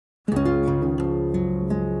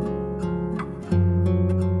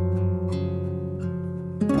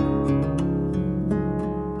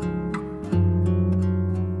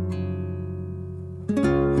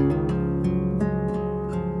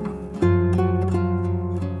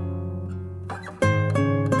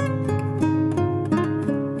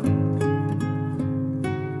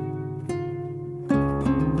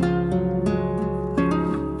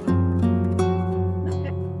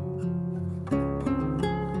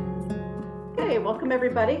Okay, welcome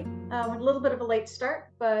everybody. A little bit of a late start,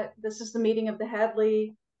 but this is the meeting of the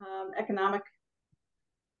Hadley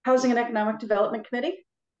Housing and Economic Development Committee.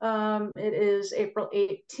 It is April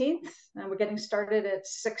 18th, and we're getting started at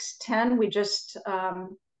 6:10. We just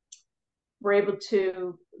were able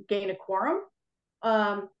to gain a quorum.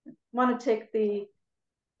 Want to take the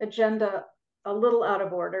agenda a little out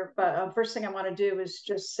of order, but first thing I want to do is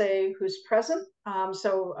just say who's present.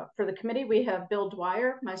 So for the committee, we have Bill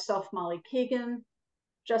Dwyer, myself, Molly Keegan,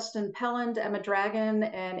 Justin Pelland, Emma Dragon,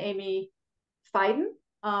 and Amy Fiden.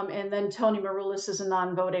 And then Tony Maroulis is a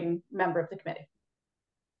non-voting member of the committee.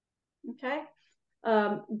 Okay.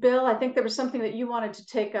 Bill, I think there was something that you wanted to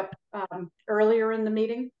take up earlier in the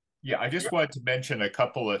meeting. Yeah, I just wanted to mention a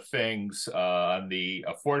couple of things on the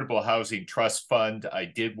Affordable Housing Trust Fund. I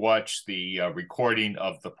did watch the recording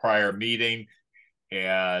of the prior meeting,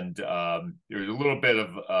 and there's a little bit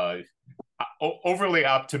of overly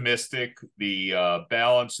optimistic. The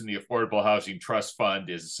balance in the Affordable Housing Trust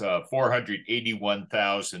Fund is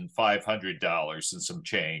 $481,500 and some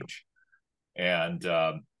change. And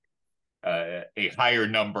a higher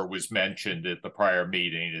number was mentioned at the prior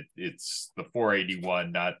meeting. It's the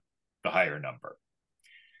 481, not the higher number.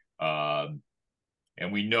 And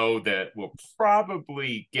we know that we'll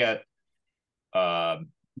probably get,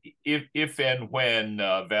 if and when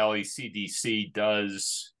Valley CDC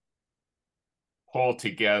does pull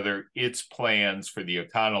together its plans for the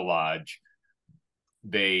Econo Lodge,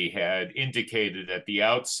 they had indicated at the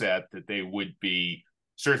outset that they would be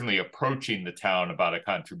certainly approaching the town about a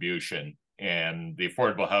contribution, and the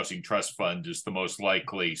Affordable Housing Trust Fund is the most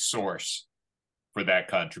likely source for that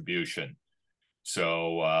contribution.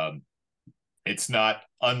 So it's not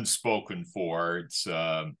unspoken for,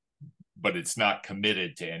 but it's not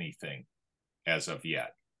committed to anything as of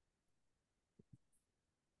yet.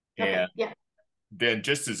 Okay, and yeah. Then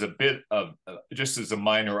just as a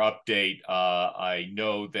minor update, I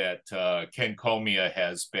know that Ken Comia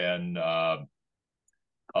has been a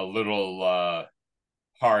little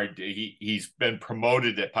hard. He's been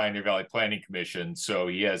promoted at Pioneer Valley Planning Commission, so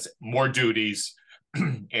he has more duties.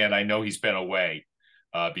 And I know he's been away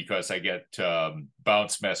because I get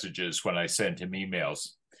bounce messages when I send him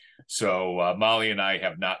emails. So Molly and I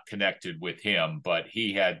have not connected with him, but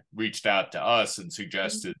he had reached out to us and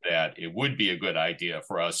suggested that it would be a good idea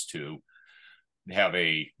for us to have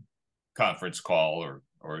a conference call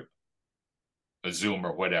or a Zoom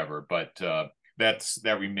or whatever. But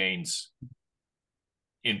that remains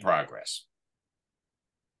in progress.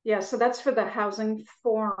 Yeah, so that's for the housing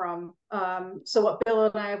forum. So what Bill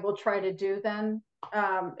and I will try to do then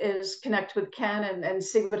is connect with Ken and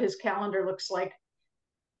see what his calendar looks like.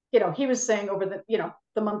 You know, he was saying over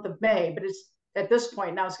the month of May, but it's at this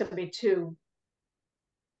point now it's going to be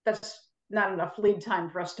that's not enough lead time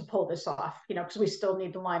for us to pull this off, because we still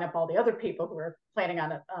need to line up all the other people who are planning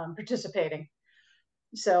on participating.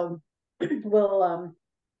 So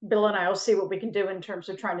Bill and I will see what we can do in terms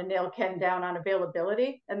of trying to nail Ken down on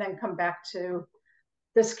availability, and then come back to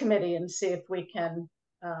this committee and see if we can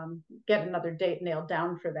get another date nailed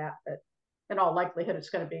down for that. But in all likelihood, it's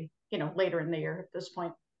going to be, later in the year at this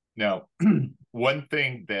point. Now, one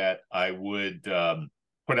thing that I would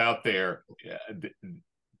put out there,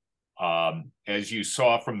 as you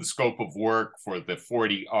saw from the scope of work for the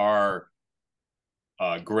 40R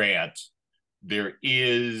grant, there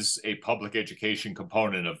is a public education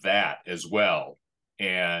component of that as well.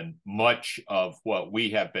 And much of what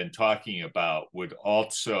we have been talking about would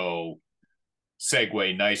also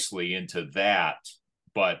segue nicely into that.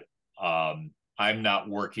 But I'm not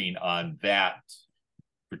working on that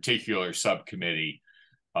particular subcommittee.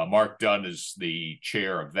 Mark Dunn is the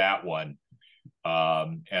chair of that one.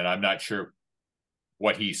 And I'm not sure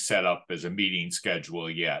what he's set up as a meeting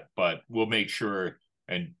schedule yet, but we'll make sure.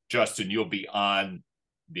 And Justin, you'll be on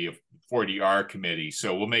the 40R committee.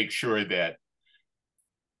 So we'll make sure that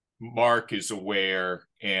Mark is aware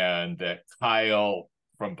and that Kyle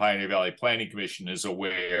from Pioneer Valley Planning Commission is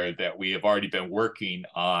aware that we have already been working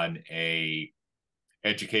on a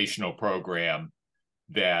educational program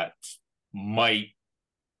that might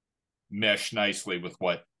mesh nicely with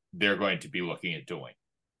what they're going to be looking at doing.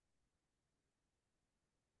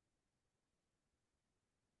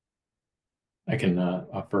 I can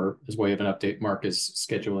offer as way of an update. Mark is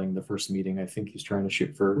scheduling the first meeting. I think he's trying to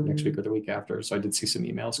shoot for next week or the week after. So I did see some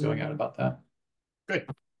emails going out about that. Good.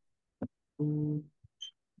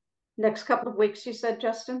 Next couple of weeks, you said,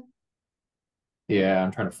 Justin? Yeah,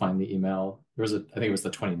 I'm trying to find the email. I think it was the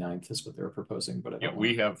 29th is what they were proposing, but I don't know.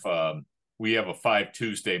 We have a 5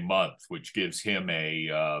 Tuesday month, which gives him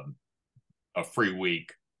a free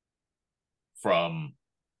week from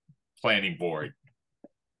planning board.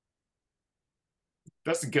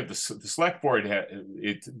 Doesn't give the select board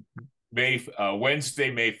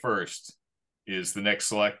Wednesday, May 1st is the next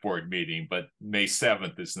select board meeting, but May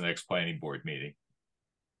 7th is the next planning board meeting.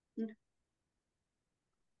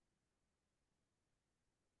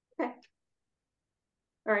 Okay.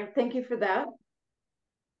 All right, thank you for that.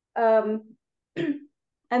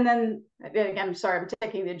 And then again, I'm sorry, I'm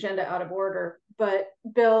taking the agenda out of order, but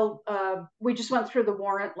Bill, we just went through the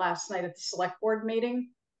warrant last night at the select board meeting.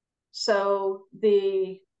 So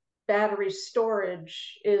the battery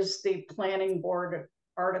storage is the planning board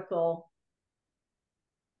article.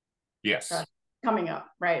 Yes. Coming up,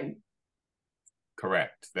 right?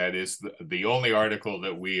 Correct. That is the only article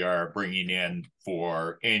that we are bringing in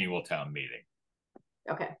for annual town meeting.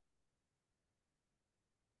 Okay.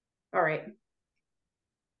 All right.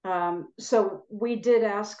 So we did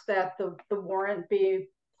ask that the warrant be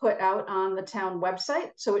put out on the town website.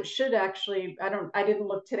 So it should actually, I didn't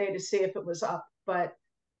look today to see if it was up, but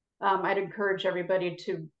I'd encourage everybody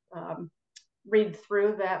to read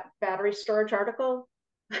through that battery storage article.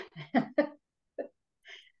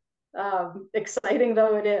 Exciting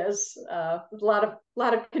though it is, a lot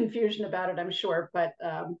of confusion about it, I'm sure, but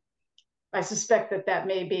I suspect that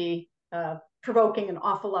may be provoking an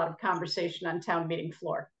awful lot of conversation on town meeting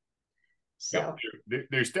floor. So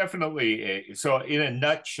there's definitely so in a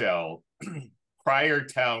nutshell, prior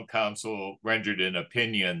town council rendered an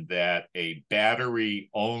opinion that a battery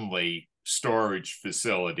only storage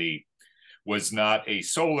facility was not a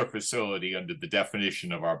solar facility under the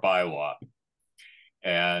definition of our bylaw.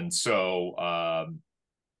 And so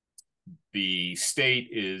the state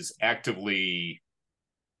is actively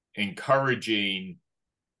encouraging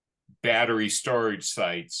battery storage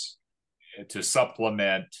sites to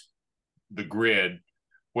supplement the grid,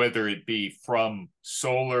 whether it be from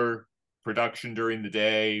solar production during the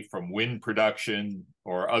day, from wind production,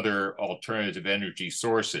 or other alternative energy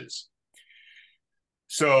sources.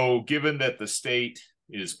 So given that the state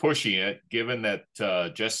is pushing it, given that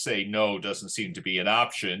just say no doesn't seem to be an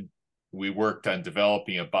option, we worked on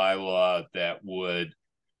developing a bylaw that would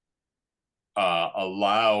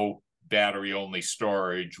allow battery-only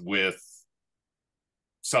storage with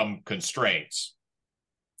some constraints,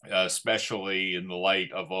 especially in the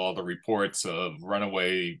light of all the reports of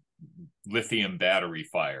runaway lithium battery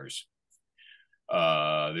fires.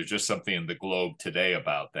 There's just something in the Globe today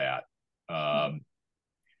about that.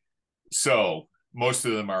 So most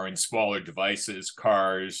of them are in smaller devices,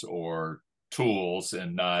 cars or tools,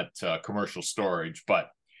 and not commercial storage. But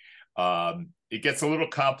it gets a little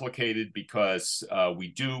complicated because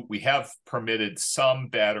we have permitted some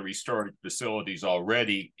battery storage facilities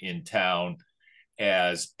already in town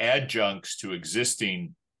as adjuncts to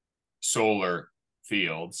existing solar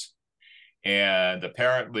fields. And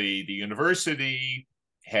apparently the university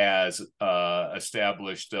has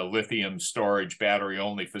established a lithium storage battery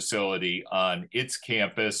only facility on its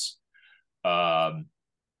campus. But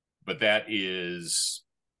that is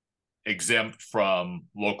exempt from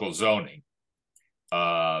local zoning.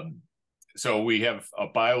 So we have a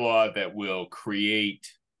bylaw that will create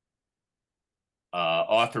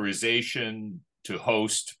authorization to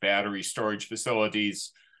host battery storage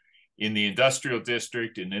facilities in the industrial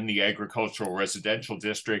district and in the agricultural residential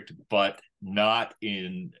district, but not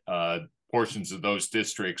in portions of those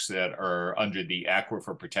districts that are under the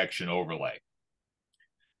aquifer protection overlay.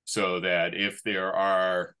 So that if there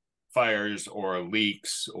are fires or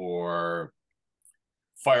leaks or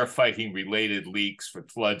firefighting related leaks for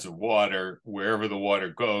floods of water, wherever the water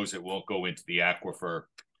goes, it won't go into the aquifer.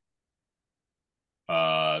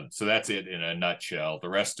 So that's it in a nutshell. The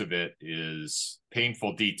rest of it is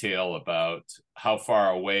painful detail about how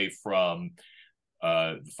far away from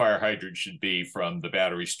the fire hydrant should be from the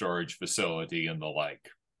battery storage facility and the like.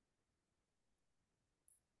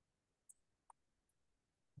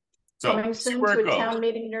 So coming soon to a town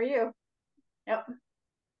meeting near you. Yep.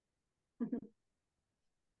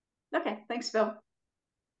 Okay, thanks, Bill.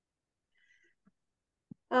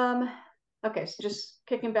 Okay, so just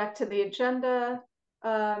kicking back to the agenda.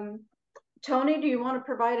 Tony, do you want to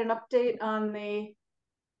provide an update on the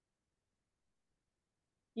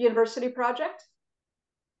university project?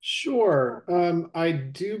 Sure. I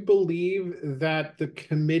do believe that the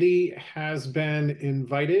committee has been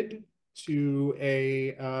invited to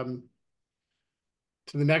the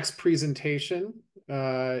next presentation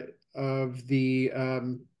of the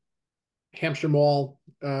Hampshire Mall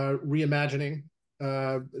reimagining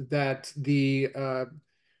that the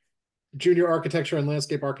Junior Architecture and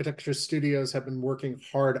Landscape Architecture Studios have been working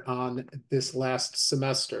hard on this last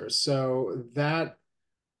semester. So that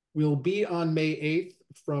will be on May 8th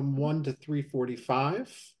from 1 to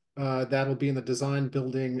 3:45. That'll be in the design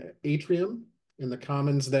building atrium in the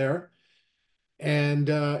commons there. And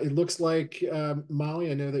it looks like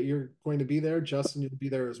Molly, I know that you're going to be there. Justin, you'll be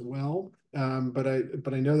there as well. But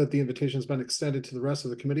I know that the invitation has been extended to the rest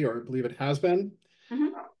of the committee, or I believe it has been.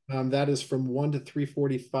 That is from 1 to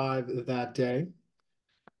 3:45 that day.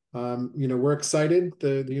 We're excited.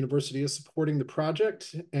 The university is supporting the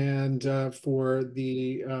project, and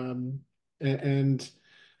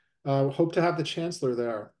hope to have the chancellor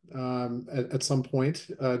there at some point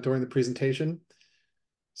during the presentation.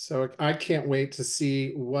 So I can't wait to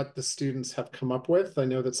see what the students have come up with. I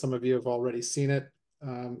know that some of you have already seen it,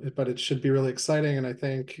 but it should be really exciting. And I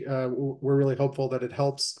think we're really hopeful that it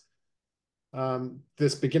helps.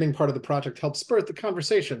 This beginning part of the project helps spur the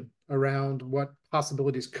conversation around what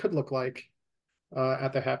possibilities could look like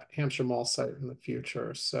at the Hampshire Mall site in the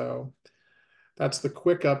future. So that's the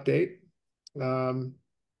quick update.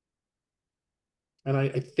 And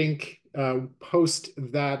I think post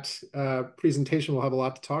that presentation, we'll have a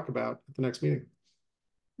lot to talk about at the next meeting.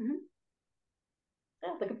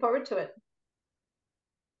 Yeah, looking forward to it.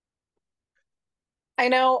 I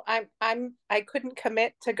know I couldn't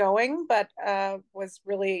commit to going, but was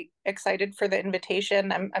really excited for the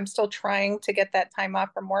invitation. I'm still trying to get that time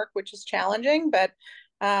off from work, which is challenging, but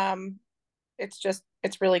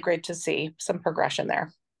it's really great to see some progression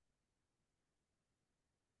there.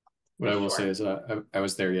 What I will say is I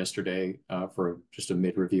was there yesterday for just a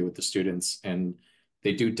mid-review with the students, and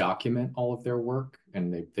they do document all of their work,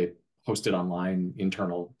 and they post it online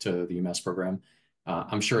internal to the UMass program.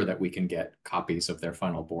 I'm sure that we can get copies of their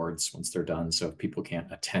final boards once they're done. So if people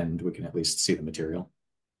can't attend, we can at least see the material.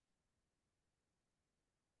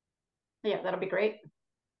 Yeah, that'll be great.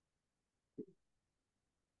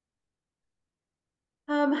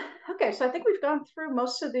 Okay, so I think we've gone through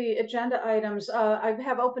most of the agenda items. I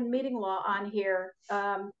have open meeting law on here.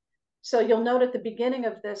 So you'll note at the beginning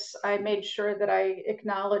of this, I made sure that I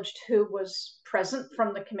acknowledged who was present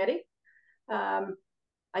from the committee.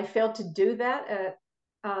 I failed to do that at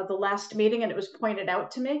the last meeting, and it was pointed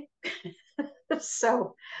out to me.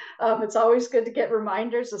 So it's always good to get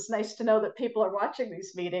reminders. It's nice to know that people are watching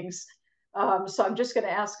these meetings. So I'm just going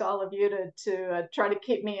to ask all of you to try to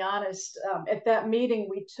keep me honest. At that meeting,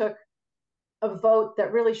 we took a vote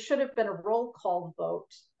that really should have been a roll call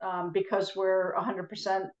vote because we're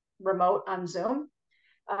 100% remote on Zoom.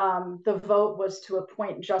 The vote was to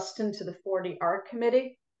appoint Justin to the 40R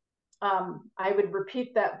committee. I would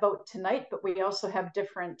repeat that vote tonight, but we also have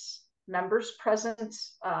different members present.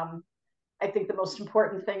 I think the most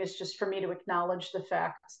important thing is just for me to acknowledge the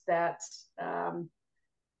fact that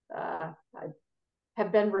I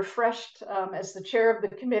have been refreshed as the chair of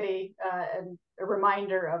the committee, and a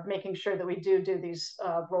reminder of making sure that we do these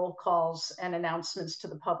roll calls and announcements to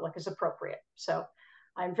the public as appropriate. So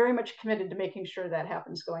I'm very much committed to making sure that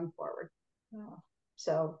happens going forward.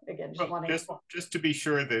 So again, just to be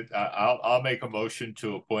sure that I'll make a motion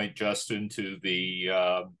to appoint Justin to the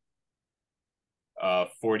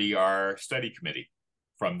 40R study committee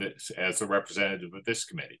from this as a representative of this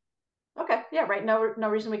committee. Okay, yeah, right. No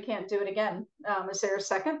reason we can't do it again. Is there a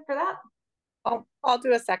second for that? I'll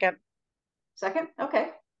do a second. Second, okay.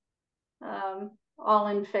 All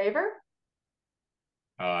in favor?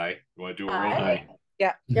 Aye. You want to do a roll call?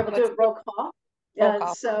 Yeah. Yeah, we'll do a roll call. Roll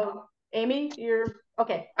call. So Amy, you're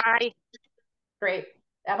okay. Aye. Great.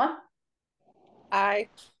 Emma? Aye.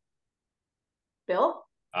 Bill?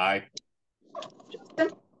 Aye. Justin?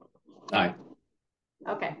 Aye.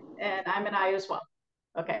 Okay, and I'm an aye as well.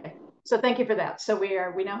 Okay, so thank you for that. So we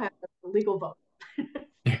now have a legal vote.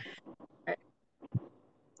 Right.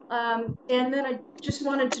 And then I just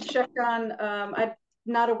wanted to check on, I'm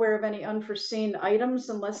not aware of any unforeseen items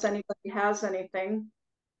unless anybody has anything.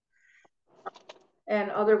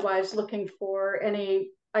 And otherwise looking for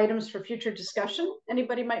any items for future discussion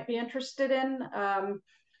anybody might be interested in.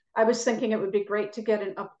 I was thinking it would be great to get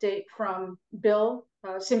an update from Bill.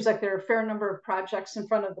 Seems like there are a fair number of projects in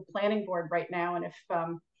front of the planning board right now. And if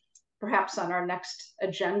perhaps on our next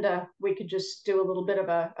agenda, we could just do a little bit of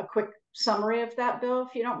a quick summary of that, Bill,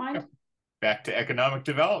 if you don't mind. Back to economic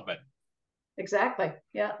development. Exactly,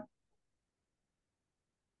 yeah.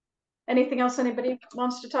 Anything else anybody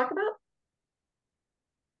wants to talk about?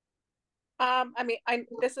 I mean,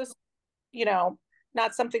 this is,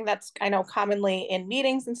 not something that's, I know, commonly in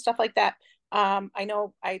meetings and stuff like that. I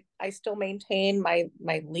know I still maintain my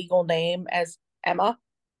legal name as Emma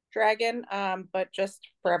Dragon, but just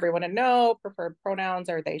for everyone to know, preferred pronouns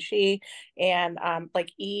are they, she, and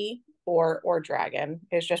like E or Dragon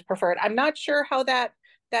is just preferred. I'm not sure how that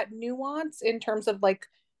nuance in terms of like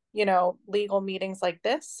you know, legal meetings like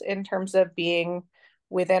this in terms of being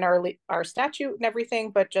within our statute and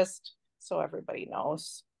everything, but just so everybody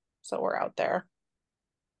knows. So we're out there.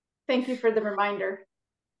 Thank you for the reminder,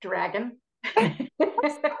 Dragon.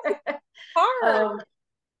 Hard.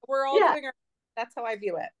 We're all yeah. doing our, that's how I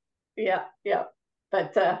view it. Yeah, yeah.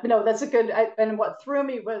 But no, that's a good, and what threw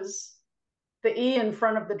me was the E in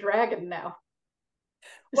front of the dragon now.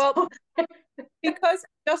 Well, because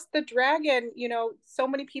just the dragon, you know, so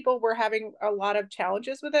many people were having a lot of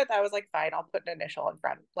challenges with it. I was like, fine, I'll put an initial in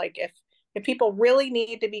front. Like if people really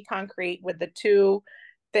need to be concrete with the two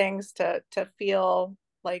things to feel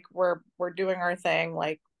like we're doing our thing,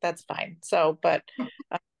 like that's fine. So, but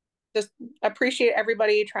just appreciate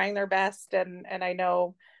everybody trying their best, and I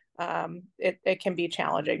know it can be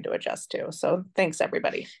challenging to adjust to. So thanks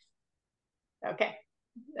everybody. Okay,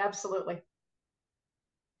 absolutely.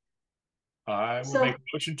 I will make a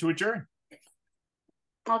motion to adjourn.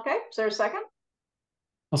 Okay, is there a second?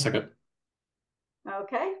 I'll second.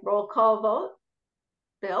 Okay, roll call vote.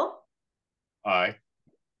 Bill? Aye.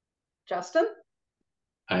 Justin?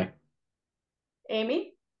 Aye.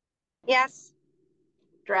 Amy? Yes.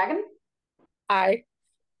 Dragon? Aye.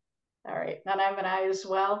 All right, and I'm an aye as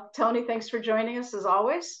well. Tony, thanks for joining us as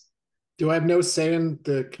always. Do I have no say in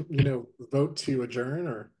the, vote to adjourn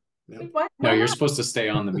or no? What? No, you're supposed to stay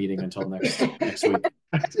on the meeting until next week.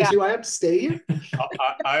 Do I have to stay here?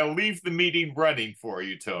 I'll leave the meeting running for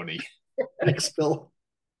you, Tony. Thanks, Bill.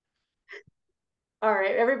 All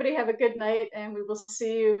right, everybody have a good night, and we will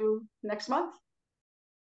see you next month.